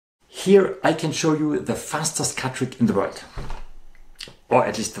Here I can show you the fastest card trick in the world. Or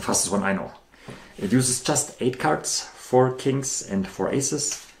at least the fastest one I know. It uses just 8 cards, 4 kings and 4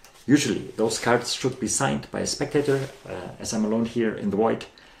 aces. Usually those cards should be signed by a spectator. As I'm alone here in the void,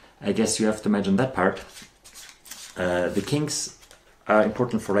 I guess you have to imagine that part. The kings are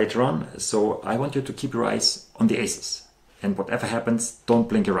important for later on, so I want you to keep your eyes on the aces. And whatever happens, don't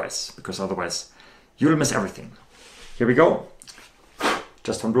blink your eyes, because otherwise you'll miss everything. Here we go.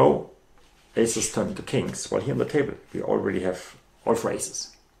 Just one blow. Aces turn into kings. While here on the table we already have all 4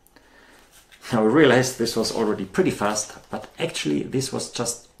 aces. Now I realized this was already pretty fast, but actually this was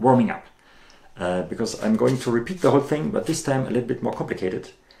just warming up. Because I'm going to repeat the whole thing, but this time a little bit more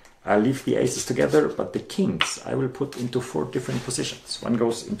complicated. I'll leave the aces together, but the kings I will put into 4 different positions. One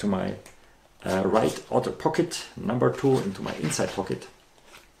goes into my right outer pocket, number 2 into my inside pocket,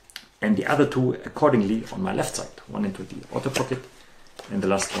 and the other 2 accordingly on my left side. One into the outer pocket and the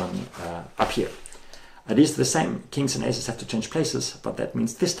last one up here. It is the same, kings and aces have to change places, but that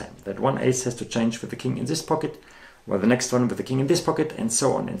means this time that one ace has to change with the king in this pocket, while the next one with the king in this pocket, and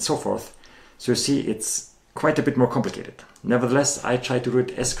so on and so forth. So you see, it's quite a bit more complicated. Nevertheless, I try to do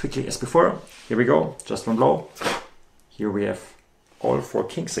it as quickly as before. Here we go, just one blow. Here we have all 4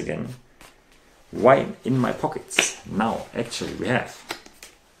 kings again. Why in my pockets? Now, actually, we have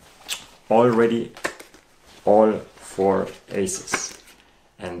already all 4 aces.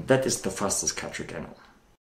 And that is the fastest card trick I know.